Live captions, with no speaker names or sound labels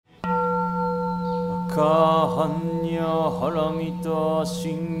Kahanya Haramita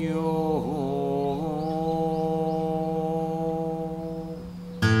Shingyo.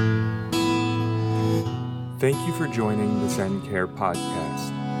 Thank you for joining the Zen Care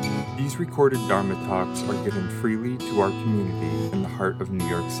podcast. These recorded Dharma talks are given freely to our community in the heart of New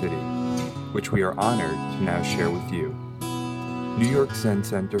York City, which we are honored to now share with you. New York Zen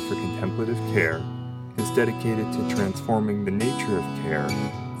Center for Contemplative Care is dedicated to transforming the nature of care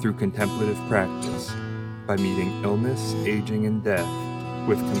through contemplative practice by meeting illness, aging, and death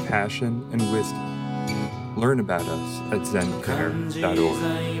with compassion and wisdom. Learn about us at zencare.org.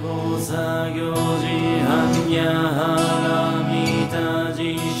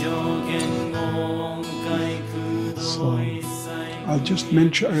 So I'll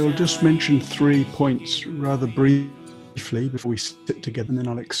just mention 3 points rather briefly before we sit together, and then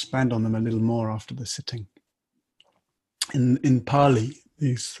I'll expand on them a little more after the sitting. In Pali,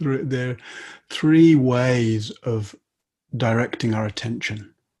 there are 3 ways of directing our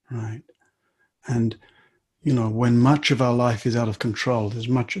attention, right? And when much of our life is out of control, there's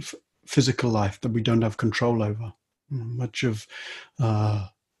much of physical life that we don't have control over. Much of,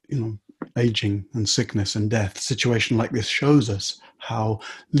 aging and sickness and death. A situation like this shows us how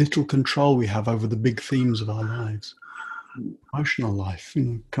little control we have over the big themes of our lives. Emotional life,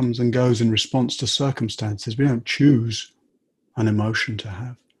 comes and goes in response to circumstances. We don't choose an emotion to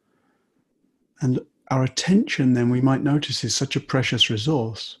have. And our attention, then, we might notice, is such a precious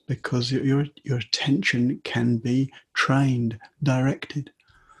resource because your attention can be trained, directed.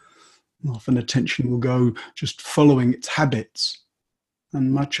 Often attention will go just following its habits.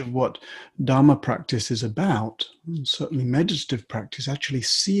 And much of what Dharma practice is about, and certainly meditative practice, actually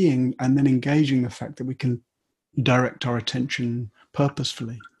seeing and then engaging the fact that we can direct our attention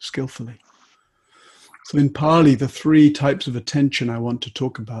purposefully, skillfully. So in Pali, the 3 types of attention I want to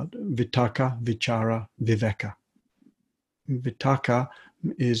talk about: vitakka, vichara, viveka. Vitakka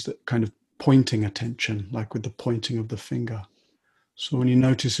is the kind of pointing attention, like with the pointing of the finger. So when you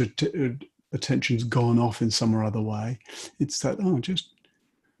notice attention's gone off in some or other way, it's that, just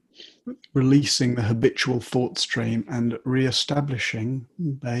releasing the habitual thought stream and re-establishing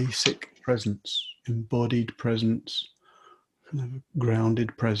basic presence, embodied presence, kind of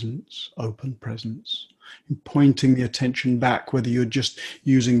grounded presence, open presence. And pointing the attention back, whether you're just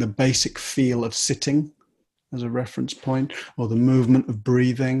using the basic feel of sitting as a reference point, or the movement of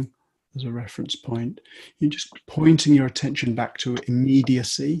breathing as a reference point, you're just pointing your attention back to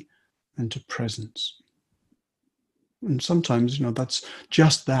immediacy and to presence. And sometimes, that's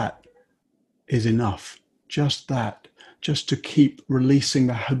just that is enough. Just that. Just to keep releasing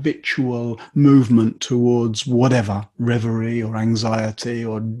the habitual movement towards whatever, reverie or anxiety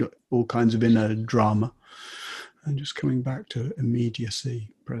or all kinds of inner drama, and just coming back to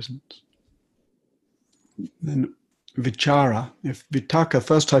immediacy, presence. Then vichara, if vitakka,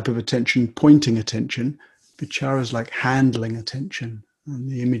 first type of attention, pointing attention, vichara is like handling attention, and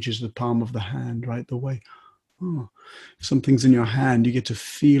the image is the palm of the hand, right? The way, if something's in your hand, you get to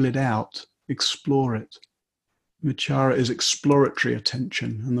feel it out, explore it. Vichara is exploratory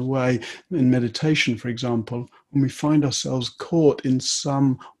attention, and the way in meditation, for example, when we find ourselves caught in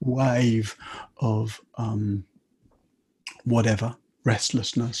some wave of whatever,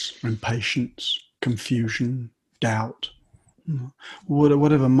 restlessness, impatience, confusion, doubt,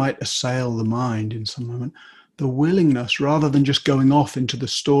 whatever might assail the mind in some moment, the willingness, rather than just going off into the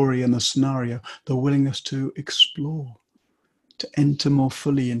story and the scenario, the willingness to explore, to enter more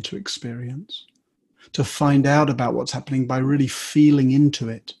fully into experience, to find out about what's happening by really feeling into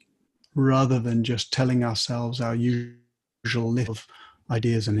it, rather than just telling ourselves our usual list of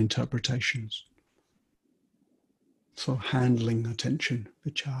ideas and interpretations. So handling attention,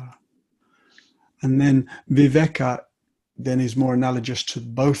 vichara. And then viveka then is more analogous to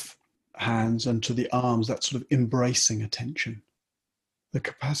both hands and to the arms, that sort of embracing attention. The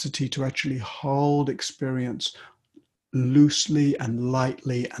capacity to actually hold experience loosely and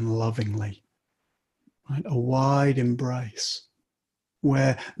lightly and lovingly. Right? A wide embrace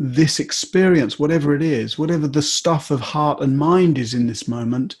where this experience, whatever it is, whatever the stuff of heart and mind is in this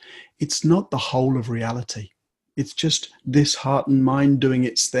moment, it's not the whole of reality. It's just this heart and mind doing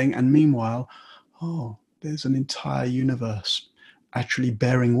its thing. And meanwhile, there's an entire universe actually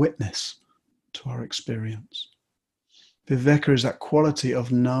bearing witness to our experience. Viveka is that quality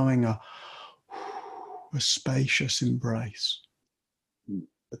of knowing a spacious embrace.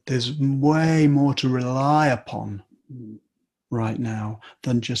 But there's way more to rely upon right now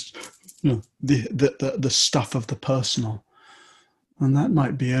than just the stuff of the personal. And that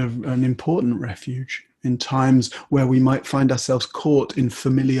might be an important refuge in times where we might find ourselves caught in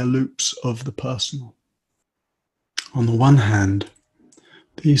familiar loops of the personal. On the one hand,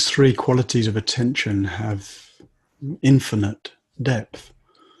 these three qualities of attention have infinite depth.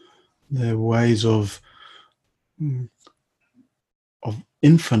 They're ways of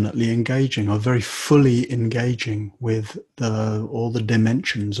infinitely engaging, or very fully engaging with all the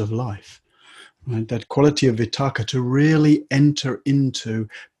dimensions of life. Right? That quality of vitakka, to really enter into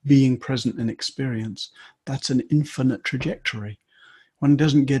being present in experience, that's an infinite trajectory. One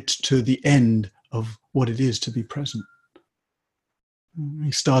doesn't get to the end of what it is to be present.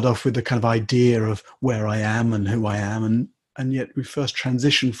 We start off with the kind of idea of where I am and who I am, and yet we first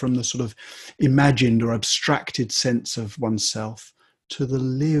transition from the sort of imagined or abstracted sense of oneself to the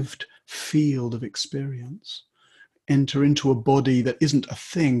lived field of experience. Enter into a body that isn't a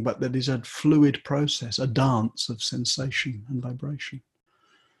thing, but that is a fluid process, a dance of sensation and vibration.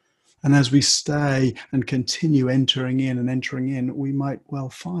 And as we stay and continue entering in, we might well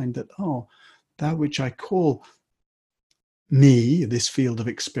find that, that which I call me, this field of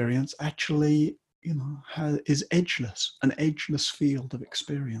experience, actually, is edgeless, an edgeless field of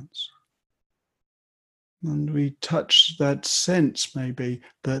experience. And we touch that sense, maybe,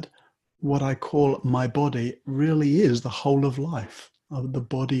 that what I call my body really is the whole of life, of the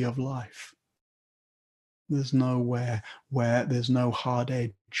body of life. There's nowhere where there's no hard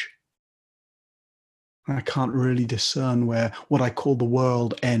edge. I can't really discern where what I call the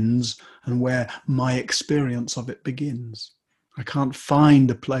world ends and where my experience of it begins. I can't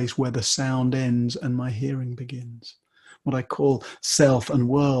find a place where the sound ends and my hearing begins. What I call self and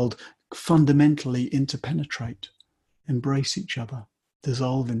world fundamentally interpenetrate, embrace each other,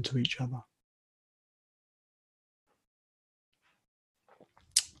 dissolve into each other.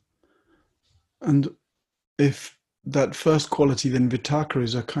 And if that first quality, then vitakka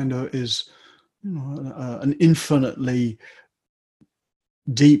is an infinitely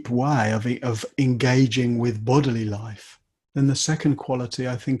deep way of engaging with bodily life, then the second quality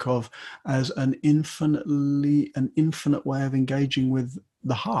I think of as an infinite way of engaging with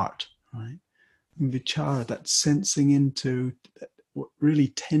the heart, right? Vichara, that sensing into, really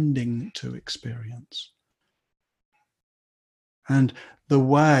tending to experience. And the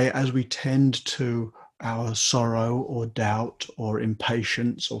way as we tend to our sorrow or doubt or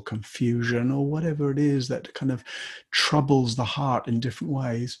impatience or confusion or whatever it is that kind of troubles the heart in different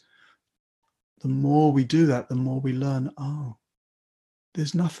ways, the more we do that, the more we learn,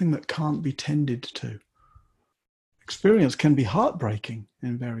 there's nothing that can't be tended to. Experience can be heartbreaking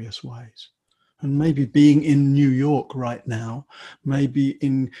in various ways. And maybe being in New York right now, maybe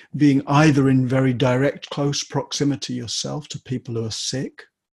in being either in very direct, close proximity yourself to people who are sick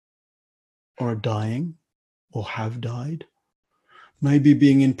or are dying or have died. Maybe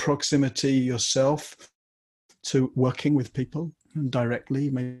being in proximity yourself to working with people directly,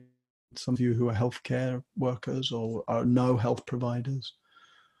 maybe some of you who are healthcare workers or know health providers.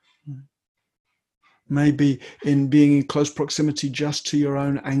 Maybe in being in close proximity just to your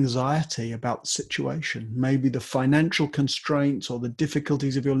own anxiety about the situation. Maybe the financial constraints or the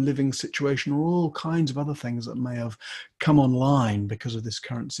difficulties of your living situation, or all kinds of other things that may have come online because of this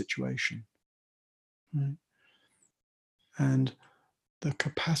current situation. Right? And the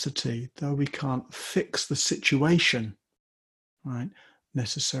capacity, though we can't fix the situation, right,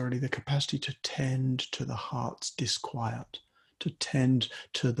 necessarily, the capacity to tend to the heart's disquiet, to tend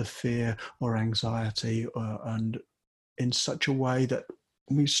to the fear or anxiety, and in such a way that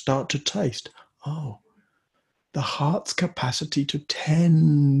we start to taste, the heart's capacity to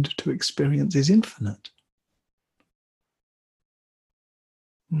tend to experience is infinite.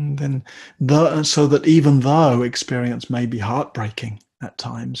 And then, so that even though experience may be heartbreaking at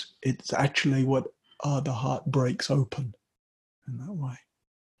times, it's actually what the heart breaks open in that way.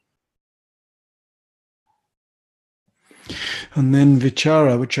 And then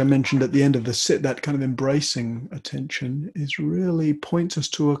vichara, which I mentioned at the end of the sit, that kind of embracing attention, is really points us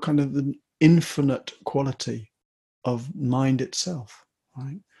to a kind of an infinite quality of mind itself,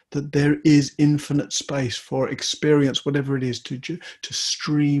 right? That there is infinite space for experience, whatever it is, to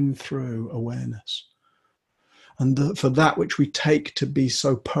stream through awareness. And for that which we take to be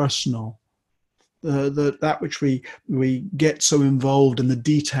so personal, that which we get so involved in the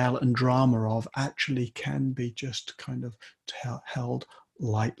detail and drama of, actually can be just kind of held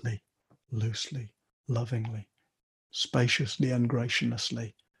lightly, loosely, lovingly, spaciously and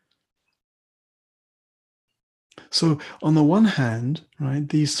graciously. So on the one hand, right,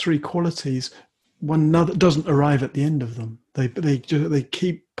 these three qualities, one another doesn't arrive at the end of them. They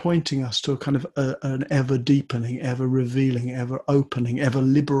keep pointing us to a kind of an ever deepening, ever revealing, ever opening, ever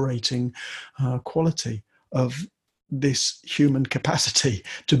liberating quality of this human capacity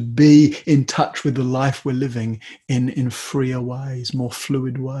to be in touch with the life we're living in freer ways, more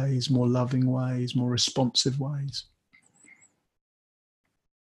fluid ways, more loving ways, more responsive ways.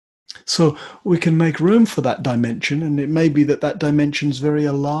 So we can make room for that dimension, and it may be that that dimension is very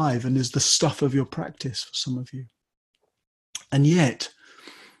alive and is the stuff of your practice for some of you. And yet,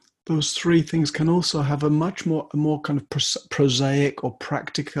 those three things can also have a more kind of prosaic or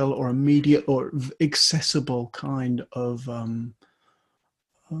practical or immediate or accessible kind of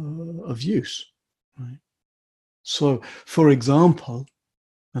use. Right? So, for example,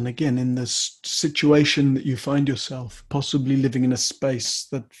 and again, in this situation that you find yourself, possibly living in a space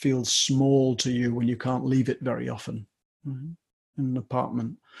that feels small to you when you can't leave it very often, right? In an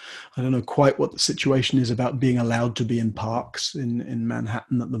apartment. I don't know quite what the situation is about being allowed to be in parks in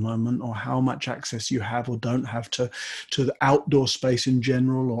Manhattan at the moment, or how much access you have or don't have to the outdoor space in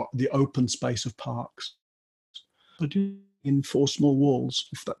general, or the open space of parks. But in four small walls,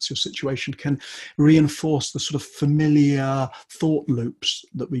 if that's your situation, can reinforce the sort of familiar thought loops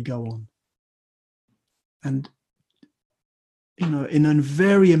that we go on. And, you know, in a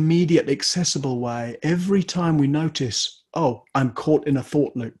very immediate, accessible way, every time we notice, oh, I'm caught in a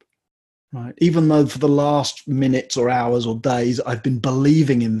thought loop, right? Even though for the last minutes or hours or days, I've been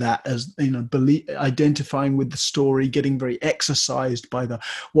believing in that, as, you know, identifying with the story, getting very exercised by the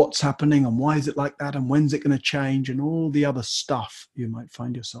what's happening and why is it like that and when's it going to change and all the other stuff you might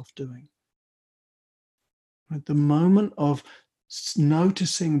find yourself doing. At the moment of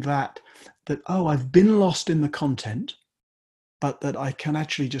noticing that, oh, I've been lost in the content, but that I can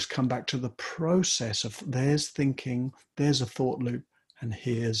actually just come back to the process of there's thinking, there's a thought loop, and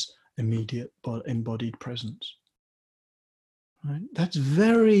here's immediate embodied presence. Right? That's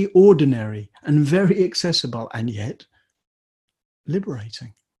very ordinary and very accessible, and yet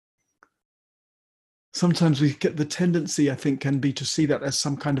liberating. Sometimes we get the tendency, I think, can be to see that as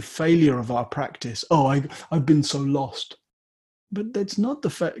some kind of failure of our practice. Oh, I've been so lost. But that's not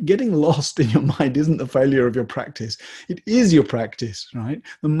getting lost in your mind isn't the failure of your practice. It is your practice, right?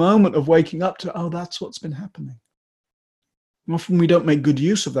 The moment of waking up to, oh, that's what's been happening. Often we don't make good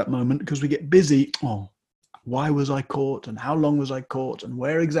use of that moment because we get busy. Oh, why was I caught? And how long was I caught? And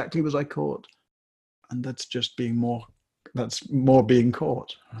where exactly was I caught? And that's just that's more being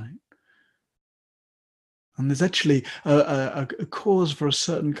caught, right? And there's actually a cause for a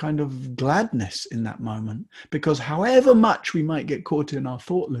certain kind of gladness in that moment, because however much we might get caught in our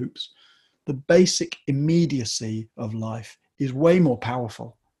thought loops, the basic immediacy of life is way more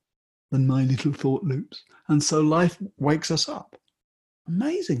powerful than my little thought loops. And so life wakes us up.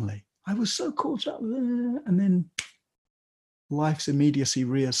 Amazingly, I was so caught up there, and then life's immediacy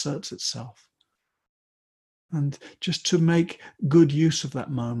reasserts itself. And just to make good use of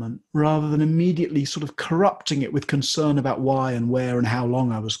that moment, rather than immediately sort of corrupting it with concern about why and where and how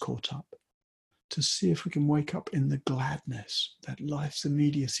long I was caught up, to see if we can wake up in the gladness that life's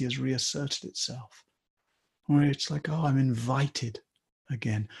immediacy has reasserted itself, where it's like, oh, I'm invited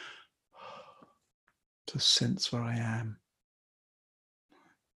again to sense where I am,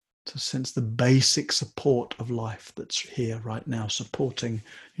 to sense the basic support of life that's here right now, supporting,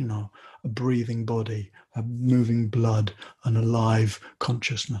 you know, a breathing body, a moving blood, an alive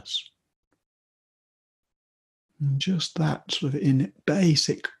consciousness. And just that sort of in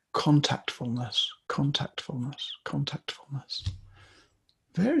basic contactfulness.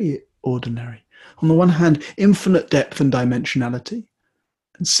 Very ordinary. On the one hand, infinite depth and dimensionality,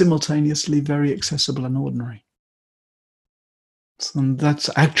 and simultaneously very accessible and ordinary. And that's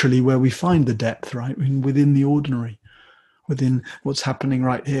actually where we find the depth, right? Within the ordinary, within what's happening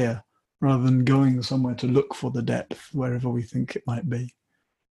right here, rather than going somewhere to look for the depth wherever we think it might be.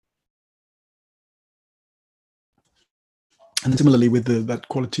 And similarly with that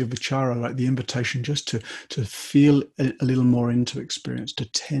quality of vichara, like the invitation just to feel a little more into experience, to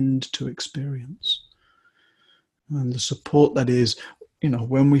tend to experience. And the support that is, you know,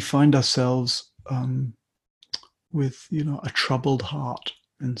 when we find ourselves with, you know, a troubled heart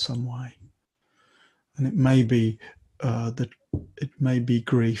in some way. And it may be it may be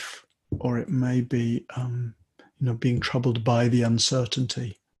grief, or it may be, you know, being troubled by the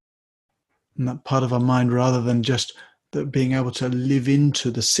uncertainty. And that part of our mind, rather than just being able to live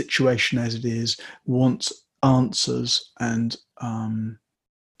into the situation as it is, wants answers and, you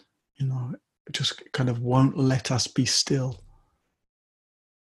know, just kind of won't let us be still.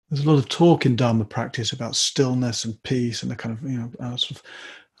 There's a lot of talk in Dharma practice about stillness and peace and a kind of, you know,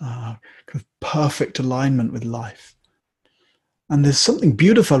 kind of perfect alignment with life. And there's something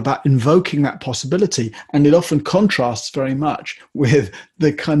beautiful about invoking that possibility, and it often contrasts very much with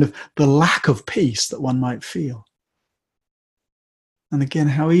the kind of the lack of peace that one might feel. And again,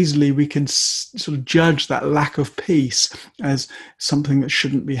 how easily we can sort of judge that lack of peace as something that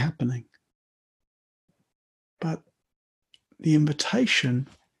shouldn't be happening. But the invitation,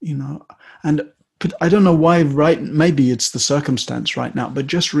 but I don't know why, right? Maybe it's the circumstance right now, but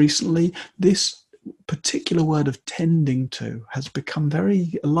just recently, this particular word of tending to has become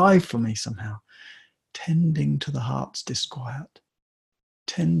very alive for me somehow. Tending to the heart's disquiet.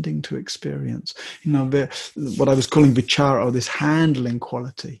 Tending to experience, what I was calling vichara, or this handling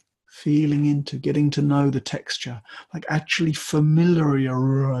quality, feeling into, getting to know the texture, like actually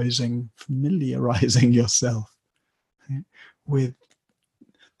familiarizing yourself with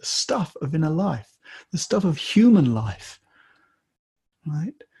the stuff of inner life, the stuff of human life,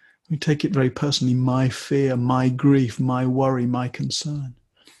 right? We take it very personally, my fear, my grief, my worry, my concern.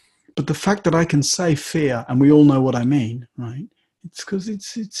 But the fact that I can say fear, and we all know what I mean, right? It's because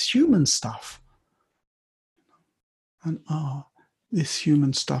it's human stuff. And this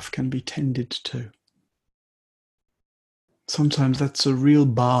human stuff can be tended to. Sometimes that's a real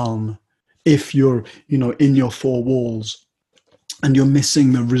balm if you're, in your four walls and you're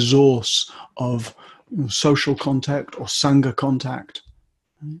missing the resource of social contact or sangha contact.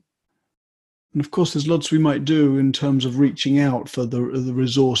 And of course, there's lots we might do in terms of reaching out for the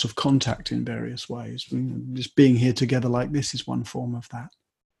resource of contact in various ways. Just being here together like this is one form of that.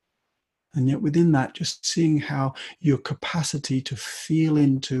 And yet within that, just seeing how your capacity to feel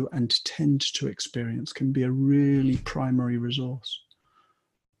into and tend to experience can be a really primary resource.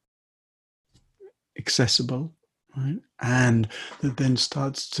 Accessible, right? And that then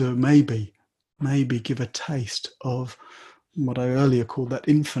starts to maybe give a taste of what I earlier called that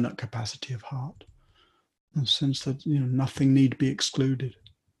infinite capacity of heart. The sense that nothing need be excluded.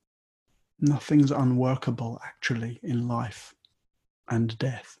 Nothing's unworkable actually in life and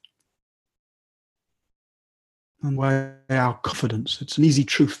death. And why our confidence, it's an easy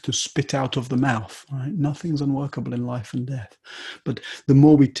truth to spit out of the mouth, right? Nothing's unworkable in life and death. But the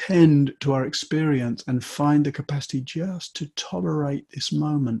more we tend to our experience and find the capacity just to tolerate this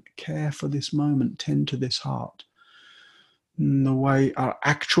moment, care for this moment, tend to this heart, the way our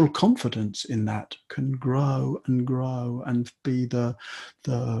actual confidence in that can grow and be the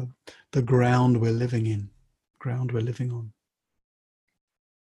ground we're living on.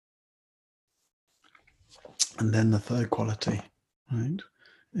 And then the third quality, right?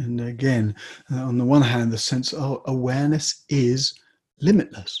 And again, on the one hand, the sense of awareness is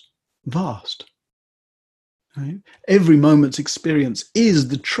limitless, vast, right? Every moment's experience is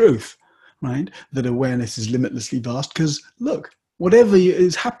the truth, right? That awareness is limitlessly vast, because look, whatever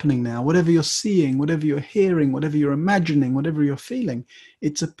is happening now, whatever you're seeing, whatever you're hearing, whatever you're imagining, whatever you're feeling,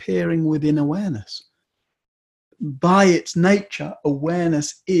 it's appearing within awareness. By its nature,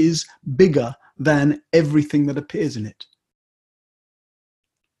 awareness is bigger than everything that appears in it.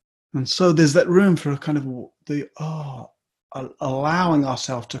 And so there's that room for a kind of allowing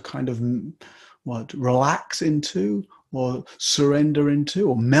ourselves to kind of relax into, or surrender into,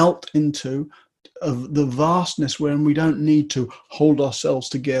 or melt into of the vastness, wherein we don't need to hold ourselves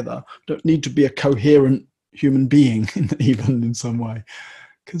together, don't need to be a coherent human being even in some way,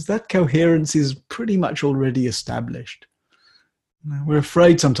 because that coherence is pretty much already established. We're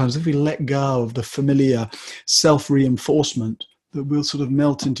afraid sometimes if we let go of the familiar self-reinforcement that we'll sort of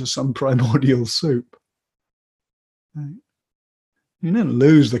melt into some primordial soup. Right? You don't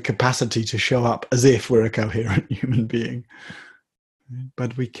lose the capacity to show up as if we're a coherent human being.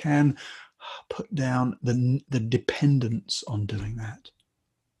 But we can put down the dependence on doing that.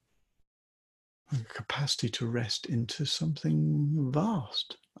 The capacity to rest into something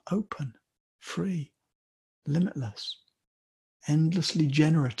vast, open, free, limitless, endlessly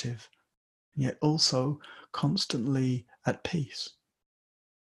generative, yet also constantly at peace.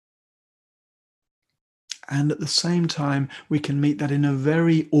 And at the same time, we can meet that in a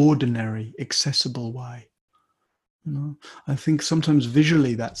very ordinary, accessible way. I think sometimes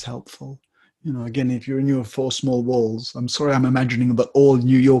visually that's helpful. Again, if you're in your four small walls, I'm sorry, I'm imagining that all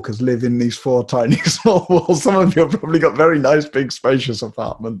New Yorkers live in these four tiny small walls. Some of you have probably got very nice, big, spacious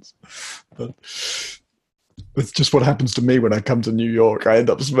apartments. But it's just what happens to me when I come to New York. I end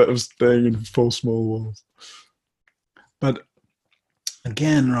up staying in four small walls. But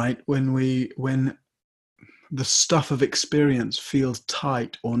again, right, when the stuff of experience feels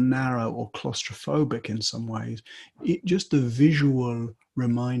tight or narrow or claustrophobic in some ways, just a visual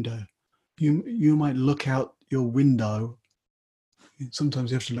reminder. You might look out your window.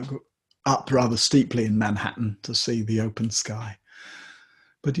 Sometimes you have to look up rather steeply in Manhattan to see the open sky.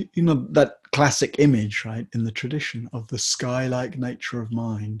 But that classic image, right, in the tradition of the sky-like nature of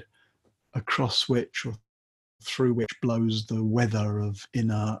mind, across which, or through which blows the weather of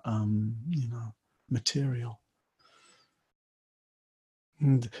inner, material.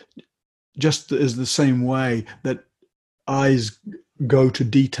 And just as the same way that eyes go to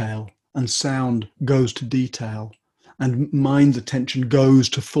detail and sound goes to detail and mind's attention goes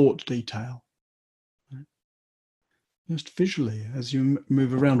to thought detail. Just visually, as you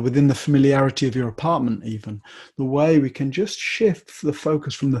move around within the familiarity of your apartment, even the way we can just shift the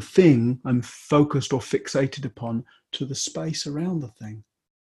focus from the thing I'm focused or fixated upon to the space around the thing.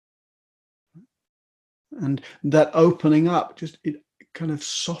 And that opening up, just it kind of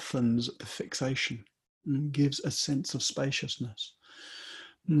softens the fixation and gives a sense of spaciousness.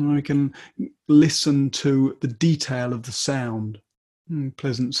 And we can listen to the detail of the sound,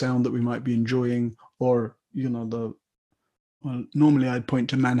 pleasant sound that we might be enjoying, or well, normally I'd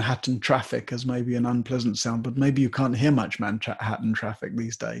point to Manhattan traffic as maybe an unpleasant sound, but maybe you can't hear much Manhattan traffic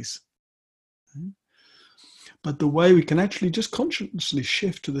these days. But the way we can actually just consciously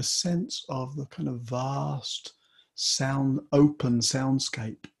shift to the sense of the kind of vast open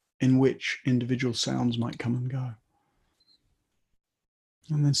soundscape in which individual sounds might come and go.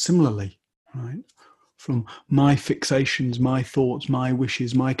 And then similarly, right, from my fixations, my thoughts, my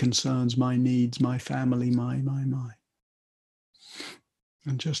wishes, my concerns, my needs, my family, my.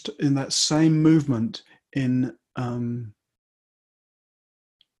 And just in that same movement, from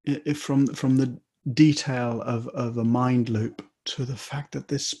the detail of a mind loop to the fact that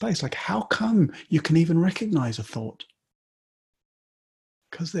there's space. Like, how come you can even recognize a thought?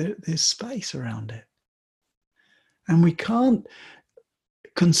 Because there's space around it. And we can't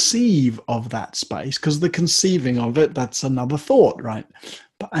conceive of that space, because the conceiving of it, that's another thought, right?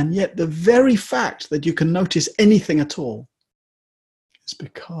 And yet the very fact that you can notice anything at all is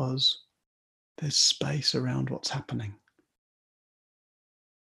because there's space around what's happening.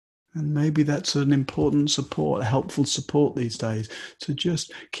 And maybe that's an important support, a helpful support these days, to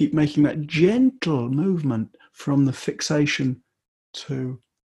just keep making that gentle movement from the fixation to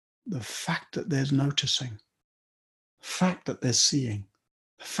the fact that there's noticing, the fact that there's seeing,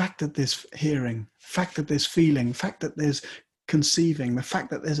 the fact that there's hearing, the fact that there's feeling, the fact that there's conceiving, the fact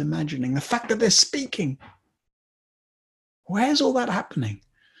that there's imagining, the fact that there's speaking. Where's all that happening?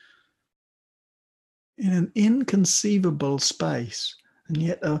 In an inconceivable space, and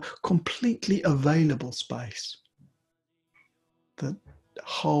yet a completely available space that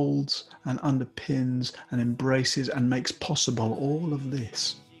holds and underpins and embraces and makes possible all of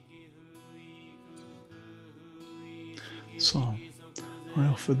this. So, I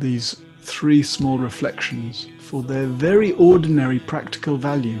offer these 3 small reflections for their very ordinary practical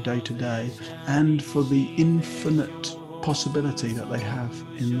value day to day, and for the infinite possibility that they have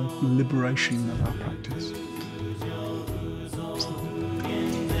in the liberation of our practice.